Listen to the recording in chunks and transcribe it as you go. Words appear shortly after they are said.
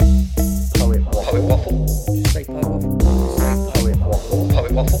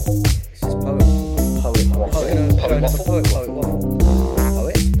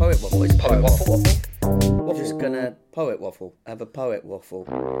another Poet Waffle.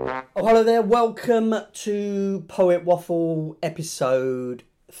 Oh, hello there. Welcome to Poet Waffle episode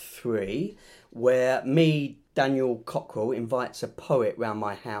 3, where me, Daniel Cockrell, invites a poet round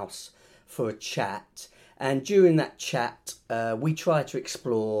my house for a chat. And during that chat, we try to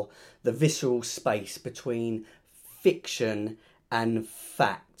explore the visceral space between fiction and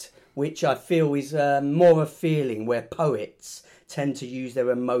fact, which I feel is more a feeling where poets tend to use their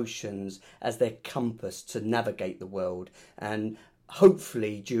emotions as their compass to navigate the world, and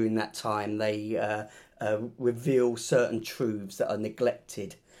hopefully during that time they reveal certain truths that are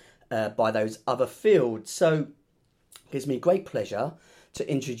neglected by those other fields. So it gives me great pleasure to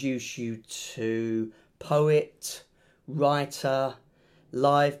introduce you to poet, writer,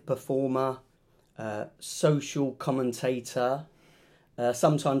 live performer, social commentator,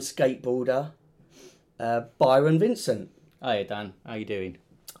 sometimes skateboarder, Byron Vincent. Hi Dan, how you doing?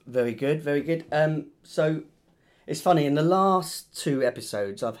 Very good, very good. So it's funny, in the last 2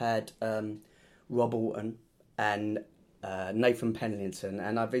 episodes I've had Rob Alton and Nathan Pennington,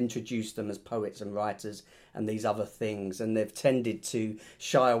 and I've introduced them as poets and writers and these other things, and they've tended to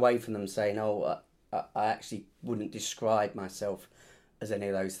shy away from them, saying, I actually wouldn't describe myself as any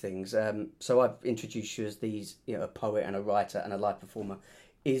of those things. So I've introduced you as these, a poet and a writer and a live performer.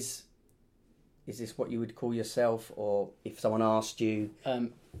 Is this what you would call yourself, or if someone asked you?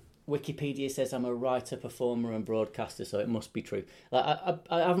 Wikipedia says I'm a writer, performer, and broadcaster, so it must be true. Like,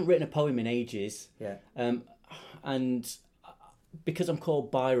 I haven't written a poem in ages. Yeah. And because I'm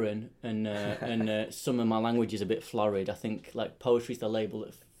called Byron, and some of my language is a bit florid, I think like poetry's the label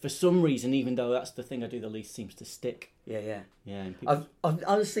that, for some reason, even though that's the thing I do the least, seems to stick. Yeah. And people...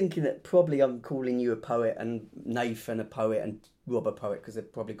 I was thinking that probably I'm calling you a poet and Nathan a poet and Rob a poet because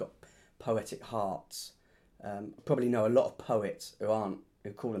they've probably got poetic hearts. Probably know a lot of poets who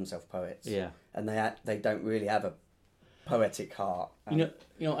call themselves poets. Yeah, and they don't really have a poetic heart. You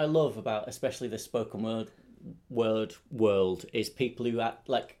know, I love about especially the spoken word world is people who act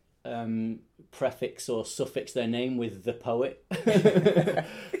like prefix or suffix their name with the poet,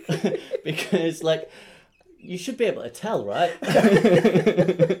 because like you should be able to tell, right?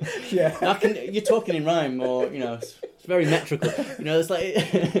 Yeah, you're talking in rhyme, or it's very metrical. It's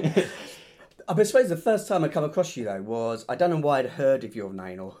like. I suppose the first time I come across you though was, I don't know why I'd heard of your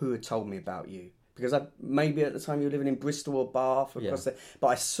name or who had told me about you, because maybe at the time you were living in Bristol or Bath across there, but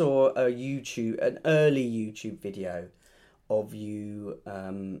I saw an early YouTube video of you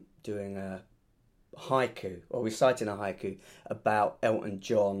doing a haiku or reciting a haiku about Elton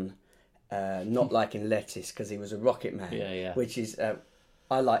John not liking lettuce because he was a rocket man. Yeah. Which is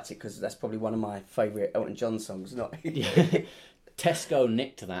I liked it because that's probably one of my favourite Elton John songs. Tesco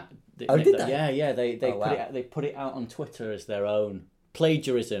nicked that. Did they? Yeah. They put it out on Twitter as their own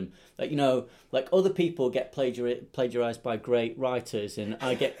plagiarism. Like like other people get plagiarized by great writers, and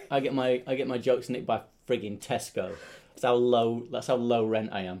I get my jokes nicked by frigging Tesco. That's how low rent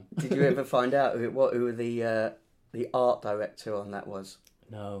I am. Did you ever find out who the art director on that was?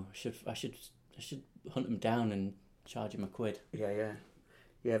 No, I should hunt him down and charge him £1.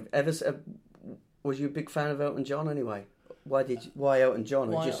 Yeah. Was you a big fan of Elton John anyway? Why Elton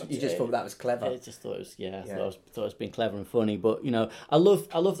John? You just thought that was clever? I just thought it was thought it was being clever and funny. But I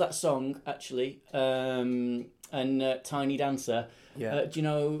love that song actually, and Tiny Dancer. Yeah. Do you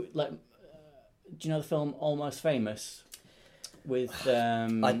know the film Almost Famous? With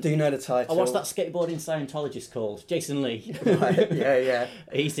I do know the title. What's that skateboarding Scientologist called? Jason Lee. Right. Yeah.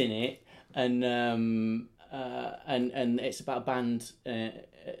 He's in it, and it's about a band.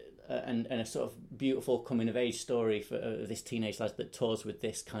 And a sort of beautiful coming of age story for this teenage lad that tours with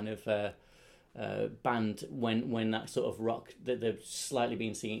this kind of band when that sort of rock that they're slightly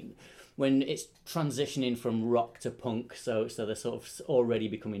being seen when it's transitioning from rock to punk, so they're sort of already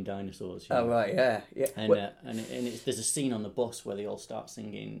becoming dinosaurs. Oh right, yeah. And there's a scene on the bus where they all start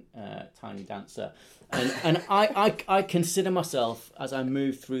singing Tiny Dancer, and I consider myself as I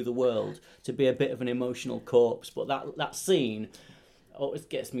move through the world to be a bit of an emotional corpse, but that scene always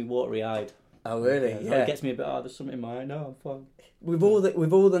gets me watery-eyed. Oh really? Yeah. It gets me a bit. There's something in my eye. No, I'm fine. With all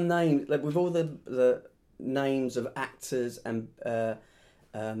the names, like with all the names of actors and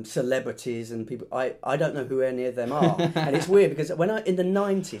celebrities and people, I don't know who any of them are, and it's weird because in the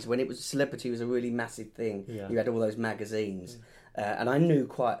 90s when celebrity was a really massive thing, you had all those magazines. And I knew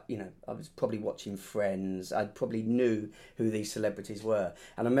quite, I was probably watching Friends. I probably knew who these celebrities were,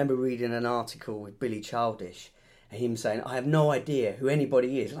 and I remember reading an article with Billy Childish. Him saying, I have no idea who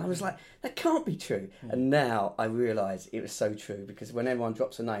anybody is. And I was like, that can't be true. And now I realise it was so true, because when everyone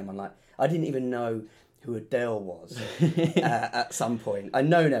drops a name, I'm like, I didn't even know who Adele was at some point. I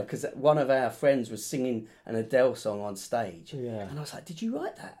know now because one of our friends was singing an Adele song on stage. Yeah. And I was like, did you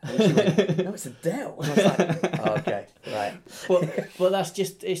write that? And she went, no, it's Adele. And I was like, oh, okay, right. But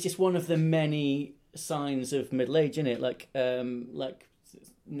it's just one of the many signs of middle age, isn't it? Like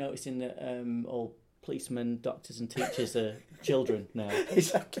noticing that all policemen, doctors and teachers are children now.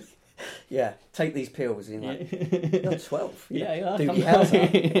 Exactly. Yeah, take these pills. And you're like, you're 12. Yeah, you are. Do your house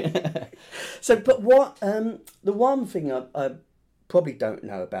up. So, but what the one thing I probably don't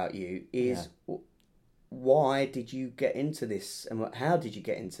know about you is why did you get into this, and how did you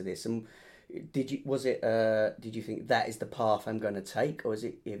get into this, and did you think that is the path I'm going to take, or are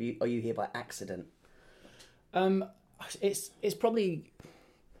you here by accident? It's probably,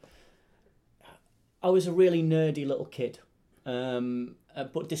 I was a really nerdy little kid.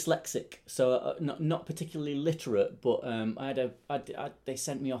 But dyslexic, so not particularly literate. But they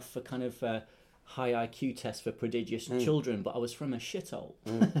sent me off for kind of high IQ test for prodigious children. But I was from a shithole,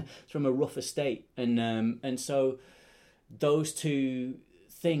 from a rough estate, and so those two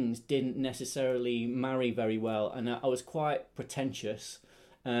things didn't necessarily marry very well. And I was quite pretentious.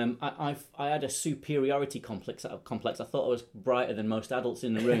 I had a superiority complex. I thought I was brighter than most adults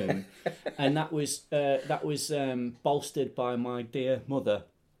in the room, and that was bolstered by my dear mother,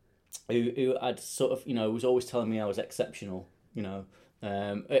 who had sort of was always telling me I was exceptional.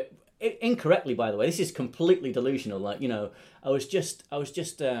 Incorrectly, by the way. This is completely delusional. Like I was just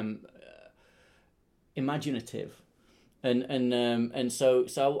imaginative. And so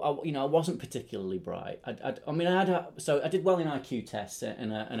I wasn't particularly bright. I did well in IQ tests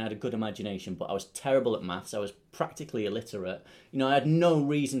and I had a good imagination, but I was terrible at maths. I was practically illiterate. I had no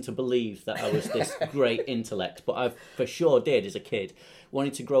reason to believe that I was this great intellect, but I for sure did as a kid.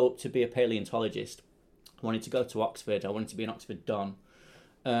 Wanted to grow up to be a paleontologist. Wanted to go to Oxford. I wanted to be an Oxford Don.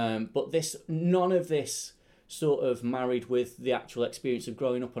 But none of this sort of married with the actual experience of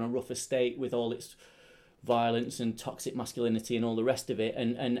growing up on a rough estate with all its violence and toxic masculinity and all the rest of it,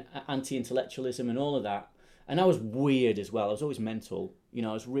 and anti-intellectualism and all of that. And I was weird as well. I was always mental.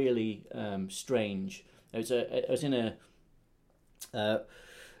 I was really strange. I was in a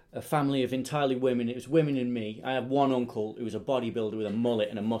family of entirely women. It was women and me. I had one uncle who was a bodybuilder with a mullet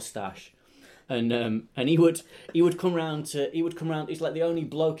and a mustache, and he would come round. He's like the only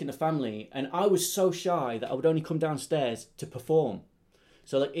bloke in the family, and I was so shy that I would only come downstairs to perform.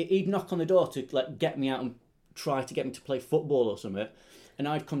 So like he'd knock on the door to like get me out and try to get me to play football or something, and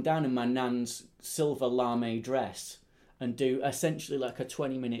I'd come down in my nan's silver lame dress and do essentially like a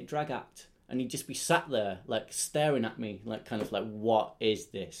 20-minute drag act, and he'd just be sat there like staring at me like kind of like, what is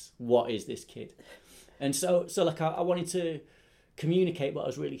this kid? And so like I wanted to communicate, but I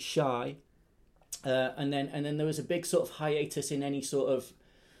was really shy, and then there was a big sort of hiatus in any sort of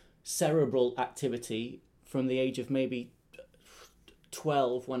cerebral activity from the age of maybe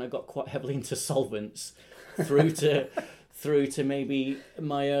 12, when I got quite heavily into solvents, through to maybe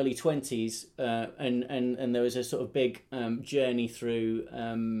my early 20s, and there was a sort of big journey through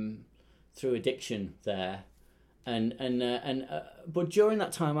addiction there, but during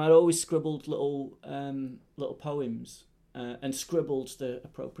that time I'd always scribbled little poems, and scribbled the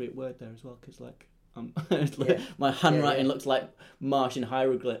appropriate word there as well, because my handwriting looks like Martian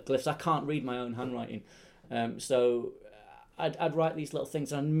hieroglyphs. I can't read my own handwriting, so I'd write these little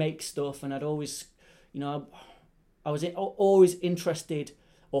things and I'd make stuff, and I'd always, I was always interested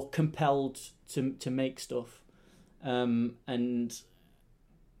or compelled to make stuff, and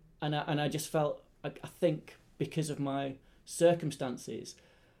I just felt, I think because of my circumstances,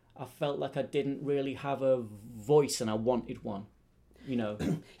 I felt like I didn't really have a voice, and I wanted one, Yeah,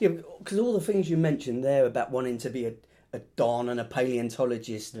 because all the things you mentioned there about wanting to be a Don and a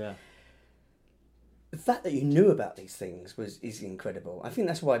paleontologist. Yeah. The fact that you knew about these things is incredible. I think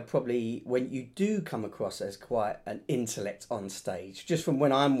that's why probably when you do come across as quite an intellect on stage, just from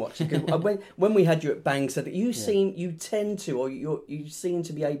when I'm watching, when we had you at Bang, said that you seem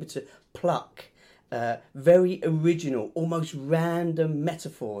to be able to pluck very original, almost random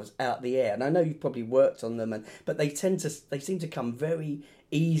metaphors out the air. And I know you've probably worked on them, but they seem to come very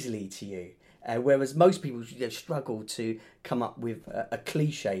easily to you, whereas most people struggle to come up with a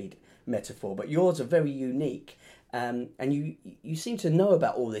cliched metaphor, but yours are very unique, and you seem to know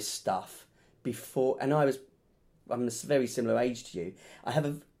about all this stuff before. And I'm a very similar age to you. I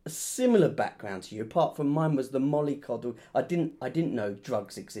have a similar background to you, apart from mine was the mollycoddle. I didn't know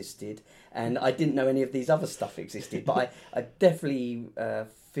drugs existed, and I didn't know any of these other stuff existed. But I definitely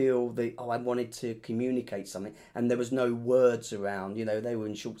feel that I wanted to communicate something, and there was no words around. You know, they were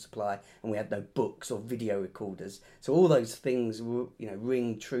in short supply, and we had no books or video recorders. So all those things were,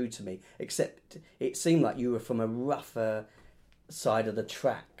 ring true to me. Except it seemed like you were from a rougher side of the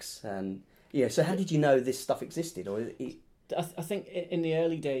tracks, and So how did you know this stuff existed, or? I think in the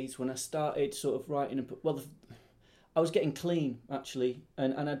early days when I started sort of writing, I was getting clean actually,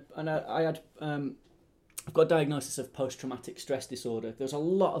 and I had I've got a diagnosis of post-traumatic stress disorder. There's a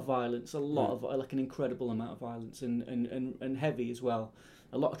lot of violence, of like an incredible amount of violence, and heavy as well,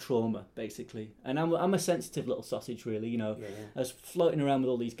 a lot of trauma basically. And I'm a sensitive little sausage really, I was floating around with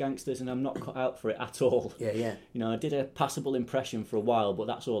all these gangsters, and I'm not cut out for it at all. I did a passable impression for a while, but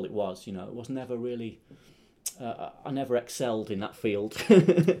that's all it was. It was never really. I never excelled in that field.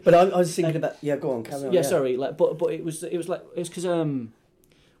 But I was thinking about go on, carry on. Yeah, sorry. But it was because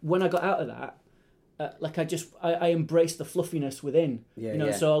when I got out of that, I embraced the fluffiness within.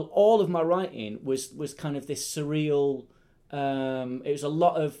 So all of my writing was kind of this surreal. It was a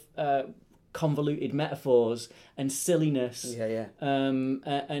lot of convoluted metaphors and silliness.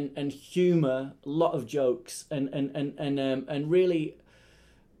 And humour, a lot of jokes, and really.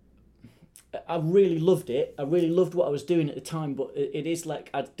 I really loved it. I really loved what I was doing at the time, but it is like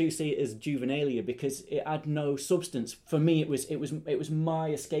I do see it as juvenilia because it had no substance. For me, it was my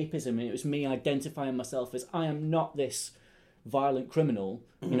escapism, and it was me identifying myself as I am not this violent criminal.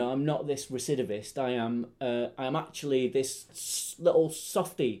 I'm not this recidivist. I am actually this little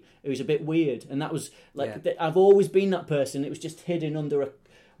softy who's a bit weird, and that was I've always been that person. It was just hidden under a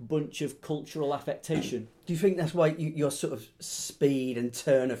bunch of cultural affectation. Do you think that's why your sort of speed and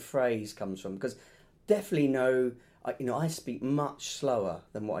turn of phrase comes from? Because definitely I speak much slower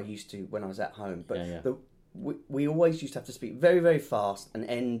than what I used to when I was at home. But we always used to have to speak very, very fast and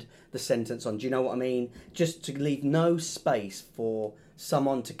end the sentence on, do you know what I mean? Just to leave no space for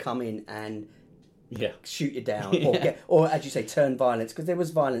someone to come in and shoot you down, or as you say, turn violence, because there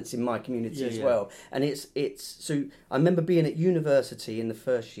was violence in my community as well. And it's so I remember being at university in the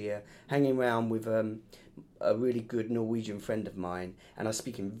first year, hanging around with a really good Norwegian friend of mine, and I was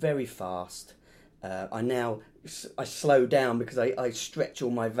speaking very fast. I slow down because I stretch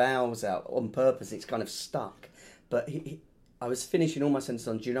all my vowels out on purpose. It's kind of stuck. But I was finishing all my sentences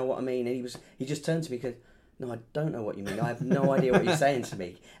on, do you know what I mean? And he just turned to me and goes, no, I don't know what you mean. I have no idea what you're saying to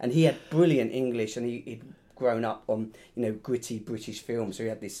me. And he had brilliant English, and he'd grown up on, gritty British films. So he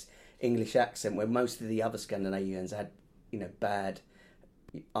had this English accent where most of the other Scandinavians had, bad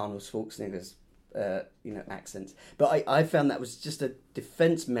Arnold Schwarzenegger's, accents. But I found that was just a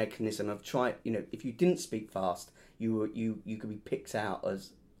defence mechanism of trying, if you didn't speak fast, you could be picked out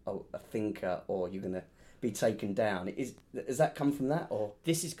as a thinker, or you're going to be taken down. Does that come from that, or?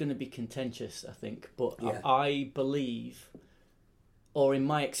 This is going to be contentious, I think, but I believe, or in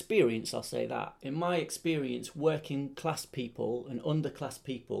my experience, I'll say that, in my experience, working class people and underclass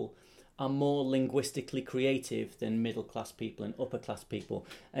people are more linguistically creative than middle class people and upper class people,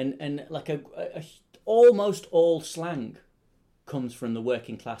 and like almost all slang comes from the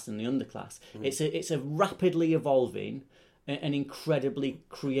working class and the underclass. It's a rapidly evolving and incredibly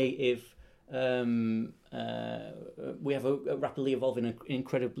creative. We have a rapidly evolving,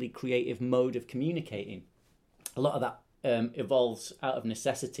 incredibly creative mode of communicating. A lot of that evolves out of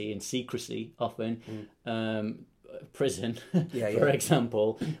necessity and secrecy, often. Prison, for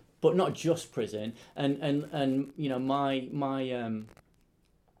example, but not just prison. And my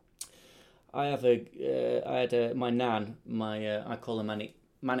I had my nan, I call her manic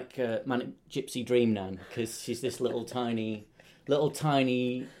gypsy dream nan, because she's this little tiny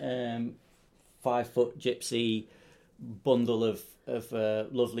 5-foot gypsy bundle of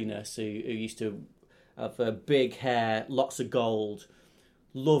loveliness who used to have big hair, lots of gold,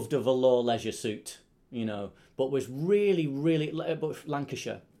 loved a velour leisure suit, but was really, but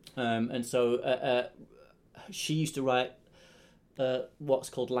Lancashire. And so she used to write what's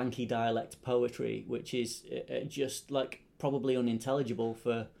called Lanky dialect poetry, which is just like probably unintelligible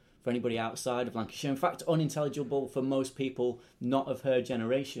for anybody outside of Lancashire. In fact, unintelligible for most people not of her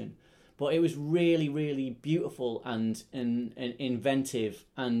generation. But it was really, really beautiful and inventive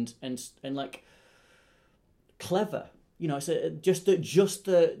and like clever. It's just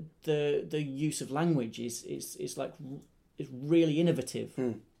the use of language is really innovative.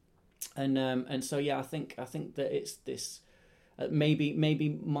 And so I think that it's this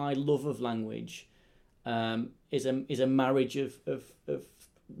maybe my love of language is a marriage of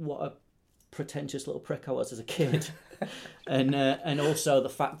what a pretentious little prick I was as a kid. and also the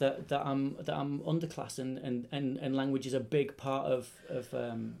fact that I'm underclass, and language is a big part of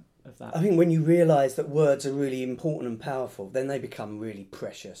that. I think when you realise that words are really important and powerful, then they become really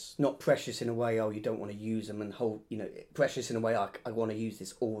precious. Not precious in a way, you don't want to use them and hold, precious in a way, I want to use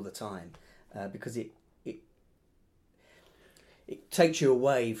this all the time, because it takes you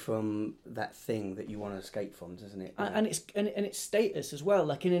away from that thing that you want to escape from, doesn't it? And it's status as well.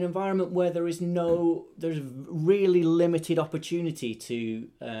 Like in an environment where there's really limited opportunity to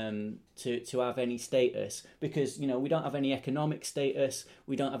have any status, because we don't have any economic status,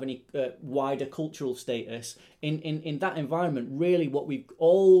 we don't have any wider cultural status. In that environment, really, what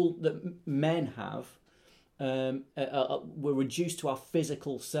all that men have. We're reduced to our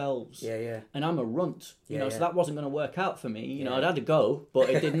physical selves. And I'm a runt, so that wasn't going to work out for me. I'd had to go,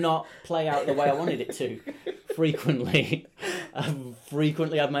 but it did not play out the way I wanted it to. Frequently, I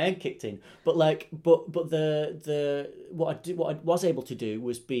frequently had my head kicked in. But what I was able to do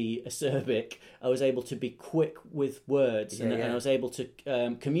was be acerbic. I was able to be quick with words, and I was able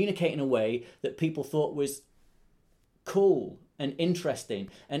to communicate in a way that people thought was cool and interesting,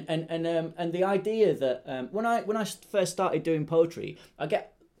 and the idea that when I first started doing poetry, I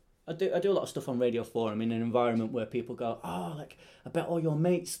do a lot of stuff on Radio 4. I'm in an environment where people go, I bet all your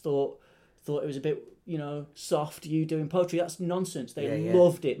mates thought it was a bit soft, you doing poetry. That's nonsense. They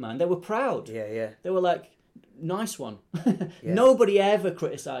loved it, man. They were proud. They were like, nice one. Nobody ever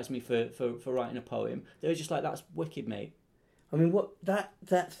criticised me for writing a poem. They were just like, that's wicked, mate. I mean, what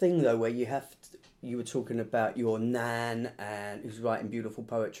that thing though, where you were talking about your nan and who's writing beautiful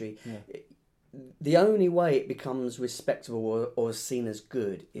poetry. The only way it becomes respectable or seen as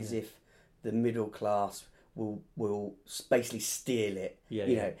good is if the middle class will basically steal it.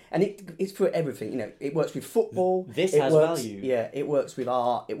 And it's for everything. It works with football. This has value. It works with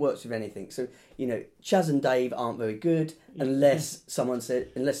art. It works with anything. So Chaz and Dave aren't very good unless someone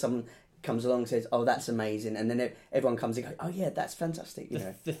comes along and says, "Oh, that's amazing," and then everyone comes and goes, "Oh yeah, that's fantastic."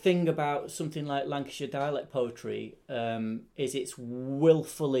 The thing about something like Lancashire dialect poetry is it's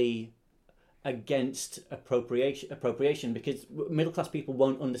willfully against appropriation, because middle class people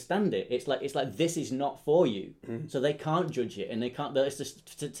won't understand it. It's like this is not for you, so they can't judge it, and they can't. It's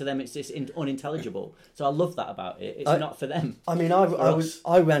just to them, it's just unintelligible. So I love that about it. It's not for them. I mean,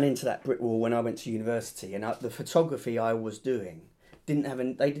 I ran into that brick wall when I went to university, and the photography I was doing didn't have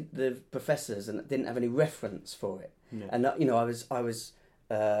any. The professors didn't have any reference for it, and I was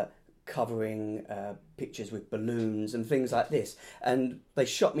covering pictures with balloons and things like this, and they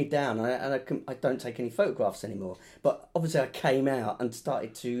shot me down, and I don't take any photographs anymore. But obviously, I came out and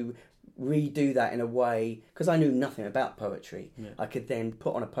started to redo that in a way, because I knew nothing about poetry. I could then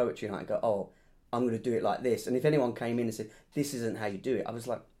put on a poetry night and go, "Oh, I'm going to do it like this." And if anyone came in and said, "This isn't how you do it," I was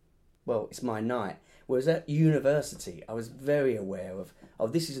like, "Well, it's my night." Whereas at university, I was very aware of,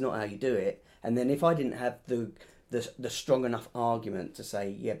 this is not how you do it. And then if I didn't have the strong enough argument to say,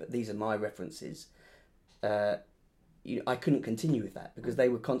 yeah, but these are my references, I couldn't continue with that, because they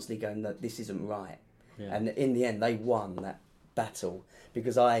were constantly going that this isn't right. And in the end, they won that battle,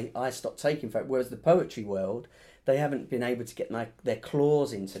 because I stopped taking photos. Whereas the poetry world, they haven't been able to get their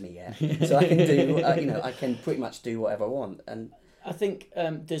claws into me yet, so I can do I can pretty much do whatever I want. And I think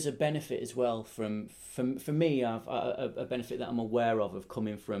there's a benefit as well for me. I've a benefit that I'm aware of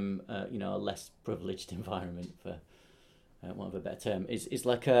coming from a less privileged environment, for want of a better term. It's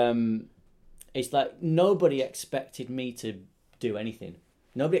like nobody expected me to do anything.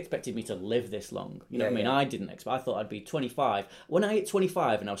 Nobody expected me to live this long. You know what I mean? I didn't expect. I thought I'd be 25. When I hit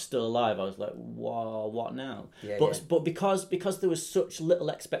 25 and I was still alive, I was like, "Whoa, what now?" But because there was such little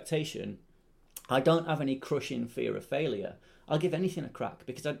expectation, I don't have any crushing fear of failure. I'll give anything a crack,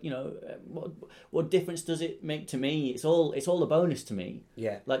 because what difference does it make to me? It's all a bonus to me.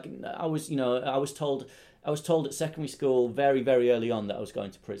 Like I was told at secondary school very, very early on that I was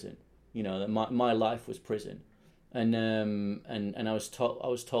going to prison. That my life was prison, and I was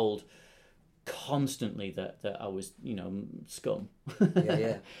told constantly that I was scum.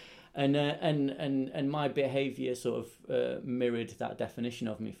 And my behaviour sort of mirrored that definition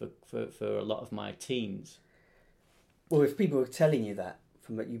of me for a lot of my teens. Well, if people are telling you that,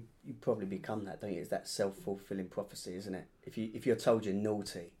 you probably become that, don't you? It's that self-fulfilling prophecy, isn't it? If you're told you're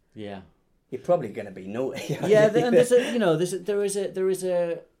naughty, you're probably going to be naughty. And there is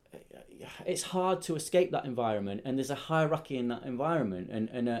a. It's hard to escape that environment, and there's a hierarchy in that environment,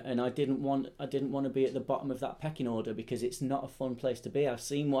 and I didn't want to be at the bottom of that pecking order, because it's not a fun place to be. I've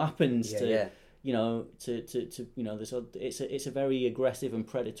seen what happens it's a very aggressive and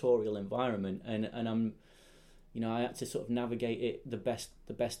predatorial environment, and I'm. I had to sort of navigate it the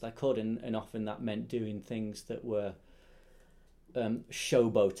best I could, and often that meant doing things that were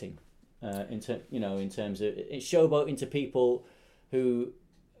showboating, in terms of it's showboating to people who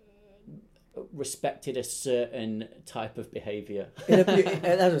respected a certain type of behaviour.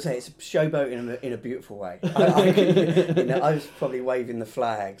 As I say, it's showboating in a beautiful way. I was probably waving the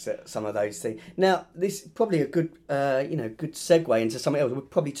flags at some of those things. Now, this is probably a good, good segue into something else. We're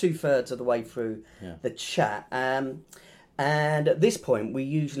probably 2/3 of the way through the chat, and at this point, we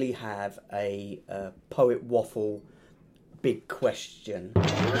usually have a poet waffle big question.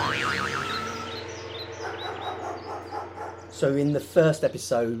 So in the first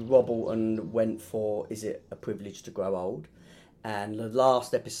episode, Rob Alton went for "Is it a privilege to grow old?" And the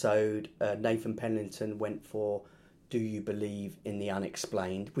last episode, Nathan Pennington went for "Do you believe in the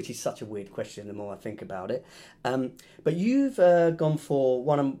unexplained?" Which is such a weird question the more I think about it. But you've gone for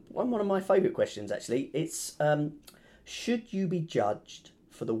one of my favourite questions, actually. It's should you be judged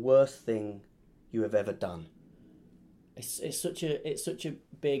for the worst thing you have ever done? It's such a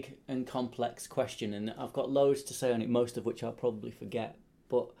big and complex question, and I've got loads to say on it, most of which I'll probably forget.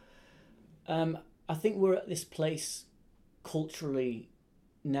 But I think we're at this place culturally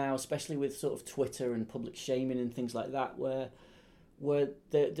now, especially with sort of Twitter and public shaming and things like that, where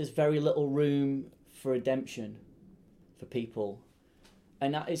there's very little room for redemption for people,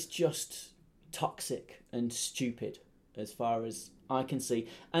 and that is just toxic and stupid as far as I can see,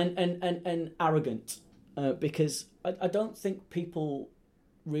 and arrogant. Because I don't think people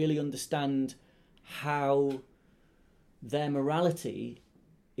really understand how their morality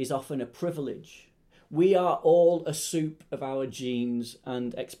is often a privilege. We are all a soup of our genes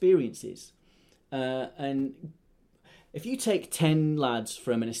and experiences. And if you take 10 lads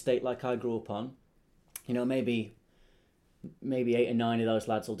from an estate like I grew up on, maybe 8 or 9 of those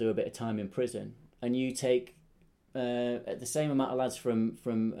lads will do a bit of time in prison. And you take the same amount of lads from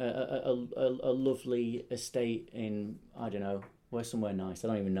a lovely estate in, I don't know, where's somewhere nice? I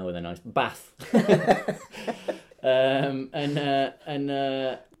don't even know where they're nice. Bath.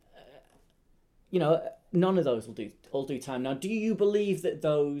 None of those will do time. Now, do you believe that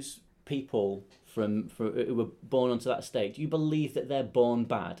those people who were born onto that estate, do you believe that they're born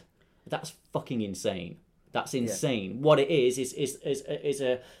bad? That's fucking insane. That's insane. Yeah. What it is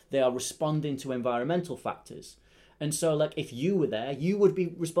they are responding to environmental factors. And so, like, if you were there, you would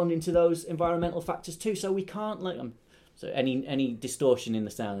be responding to those environmental factors too. So we can't, so any distortion in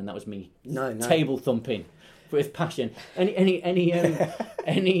the sound, and that was me table thumping with passion. Any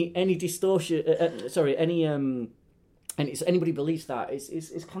distortion. Anybody believes that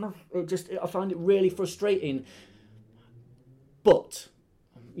it's kind of I find it really frustrating. But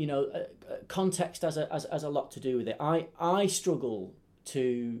context has a lot to do with it. I struggle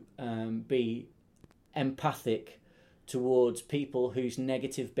to be empathic towards people whose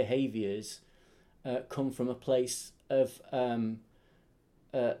negative behaviours come from a place of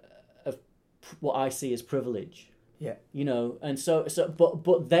what I see as privilege. Yeah. And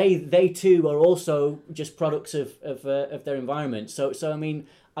but they too are also just products of their environment. So I mean,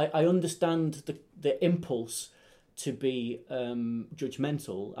 I understand the impulse to be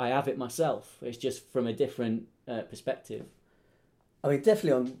judgmental. I have it myself. It's just from a different perspective. I mean,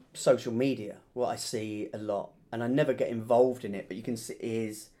 definitely on social media, what I see a lot, and I never get involved in it, but you can see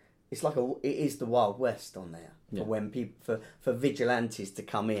it is the Wild West on there for when people for vigilantes to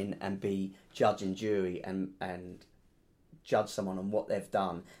come in and be judge and jury and judge someone on what they've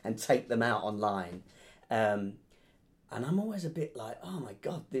done and take them out online, and I'm always a bit like, oh my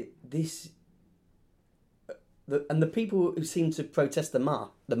god, and the people who seem to protest the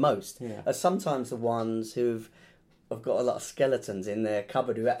most are sometimes the ones who've got a lot of skeletons in their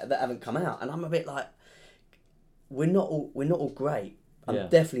cupboard that haven't come out, and I'm a bit like, we're not all great. I'm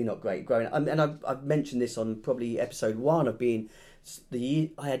definitely not great growing up, and I've mentioned this on probably episode 1 of being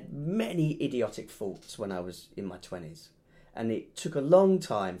I had many idiotic thoughts when I was in my 20s, and it took a long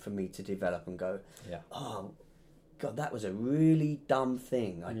time for me to develop and go, oh god, that was a really dumb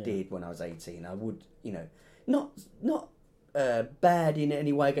thing I did when I was 18. I would, not bad in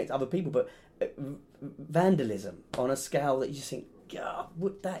any way against other people, but vandalism on a scale that you just think, God,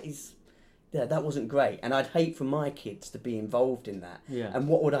 that wasn't great, and I'd hate for my kids to be involved in that. And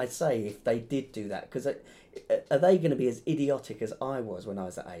what would I say if they did do that? Because are they going to be as idiotic as I was when I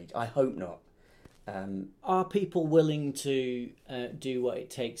was that age? I hope not. Are people willing to do what it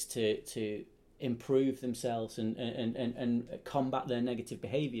takes to improve themselves and combat their negative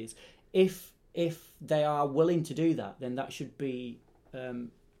behaviours? If they are willing to do that, then that should be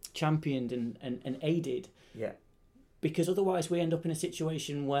championed and aided. Yeah. Because otherwise we end up in a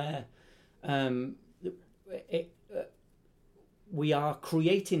situation where we are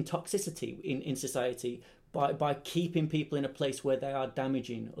creating toxicity in society by keeping people in a place where they are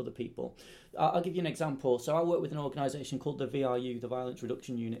damaging other people. I'll give you an example. So I work with an organisation called the VRU, the Violence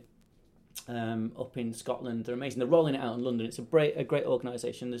Reduction Unit, up in Scotland. They're amazing. They're rolling it out in London. It's a great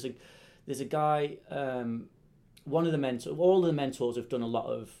organisation. There's a guy, all of the mentors have done a lot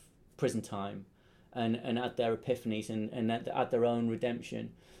of prison time and had their epiphanies and had their own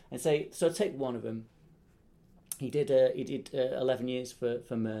redemption. And so take one of them. He did 11 years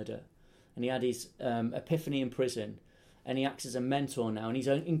for murder, and he had his epiphany in prison, and he acts as a mentor now, and he's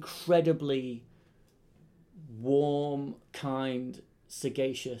an incredibly warm, kind,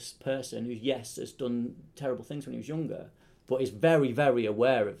 sagacious person who, yes, has done terrible things when he was younger, but is very, very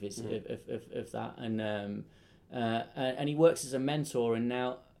aware of his of that, and he works as a mentor. And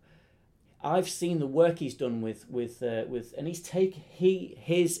now I've seen the work he's done with and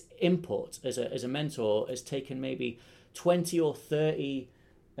his input as a mentor has taken maybe 20 or 30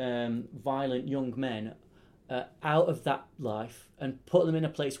 violent young men out of that life and put them in a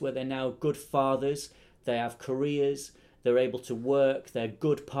place where they're now good fathers, they have careers, they're able to work, they're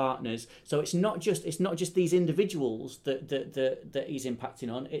good partners. So it's not just these individuals that he's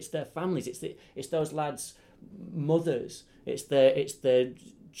impacting on, it's their families, it's those lads' mothers, it's their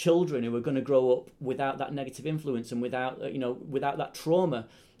children who are going to grow up without that negative influence and without that trauma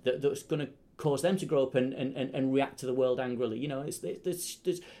that's going to cause them to grow up and react to the world angrily.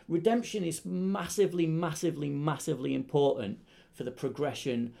 There's redemption is massively, massively, massively important for the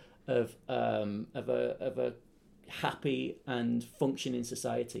progression of a happy and functioning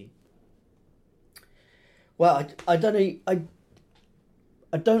society. Well, I don't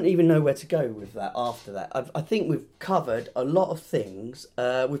even know where to go with that after that. I think we've covered a lot of things.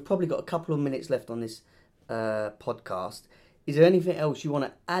 We've probably got a couple of minutes left on this podcast. Is there anything else you want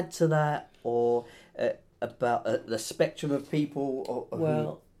to add to that, or about the spectrum of people?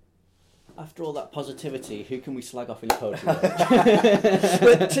 Well, after all that positivity, who can we slag off in poetry?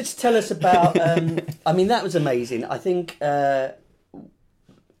 But just tell us about... that was amazing. I think...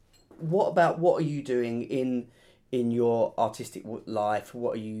 what are you doing in your artistic life?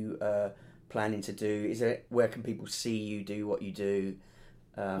 What are you planning to do? Where can people see you do what you do?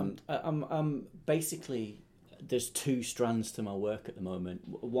 I'm basically, there's two strands to my work at the moment.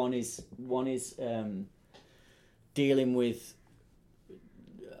 One is dealing with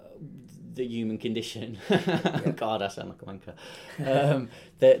the human condition. Yeah. God, I sound like a wanker.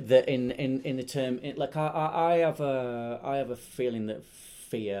 That in the term, I have a feeling that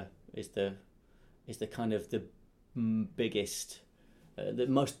fear is the kind of the biggest, the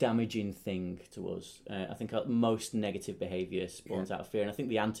most damaging thing to us. I think most negative behaviour spawns out of fear, and I think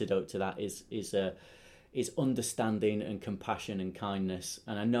the antidote to that is understanding and compassion and kindness.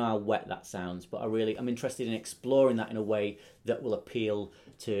 And I know how wet that sounds, but I'm interested in exploring that in a way that will appeal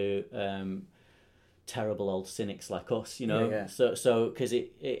to terrible old cynics like us, Yeah. So because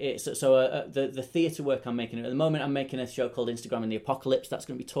the theatre work I'm making at the moment, I'm making a show called Instagram and the Apocalypse that's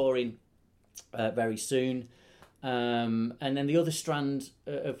going to be touring very soon. And then the other strand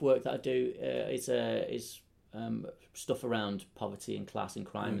of work that I do is stuff around poverty and class and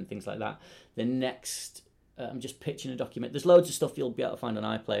crime and things like that. The next, I'm just pitching a document. There's loads of stuff you'll be able to find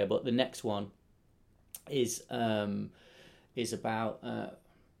on iPlayer, but the next one is about.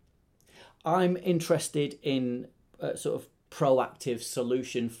 I'm interested in sort of proactive,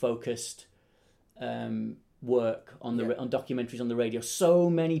 solution-focused work on on documentaries on the radio. So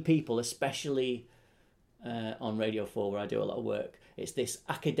many people, especially on Radio 4, where I do a lot of work, it's this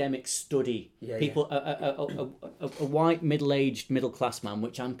academic study. People, a white middle-aged middle-class man,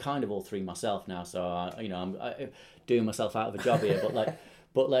 which I'm kind of all three myself now, so I'm doing myself out of a job here, but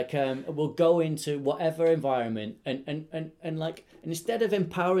we'll go into whatever environment and instead of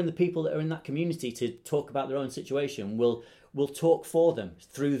empowering the people that are in that community to talk about their own situation, we'll talk for them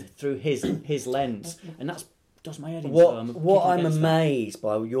through his lens, and that's does my head in. What I'm amazed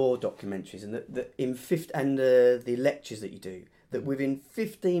by your documentaries and the lectures that you do, that within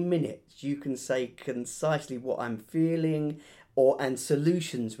 15 minutes you can say concisely what I'm feeling and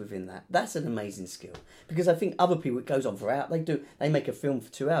solutions within that. That's an amazing skill, because I think other people, it goes on for hours. They make a film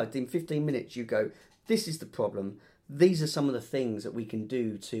for 2 hours. In 15 minutes you go, this is the problem, these are some of the things that we can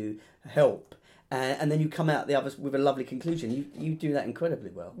do to help, and then you come out the others with a lovely conclusion. You do that incredibly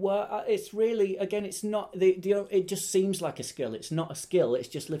well. Well, it's really, again, it's not it just seems like a skill. It's not a skill. It's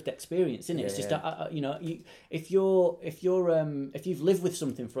just lived experience, isn't it? It's just if you've lived with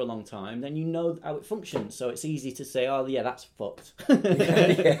something for a long time, then you know how it functions. So it's easy to say, oh yeah, that's fucked.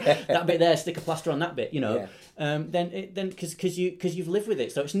 That bit there, stick a plaster on that bit. Then because you've lived with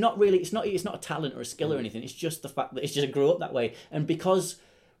it. So it's not a talent or a skill or anything. It's just the fact that it's just grew up that way, and because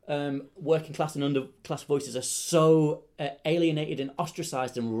working class and underclass voices are so alienated and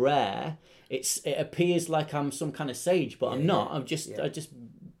ostracised and rare. It appears like I'm some kind of sage, but I'm not. I've just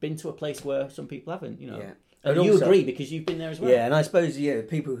been to a place where some people haven't, you know. Yeah. And you also agree because you've been there as well. Yeah, and I suppose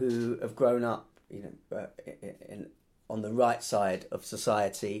people who have grown up, on the right side of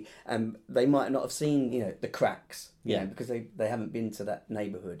society, and they might not have seen, the cracks, because they haven't been to that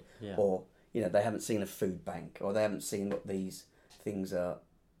neighbourhood, or they haven't seen a food bank, or they haven't seen what these things are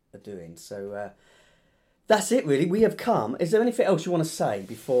doing. So that's it, really. We have come. Is there anything else you want to say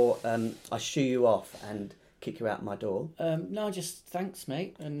before I shoo you off and kick you out my door? No, just thanks,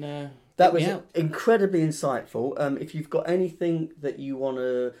 mate, and that was incredibly insightful. If you've got anything that you want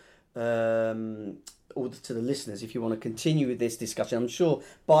to, or to the listeners, if you want to continue with this discussion, I'm sure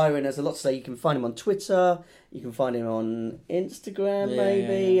Byron has a lot to say. You can find him on Twitter, you can find him on Instagram,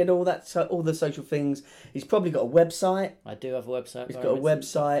 and all that, all the social things. He's probably got a website. I do have a website. He's got a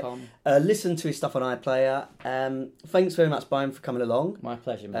website. Listen to his stuff on iPlayer. Thanks very much, Byron, for coming along. My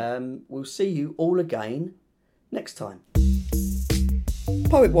pleasure, mate. We'll see you all again next time.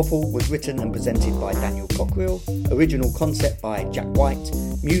 Poet Waffle was written and presented by Daniel Cockrell, original concept by Jack White,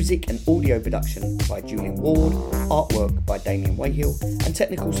 music and audio production by Julian Ward, artwork by Damien Wayhill, and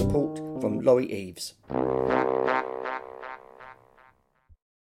technical support from Laurie Eves.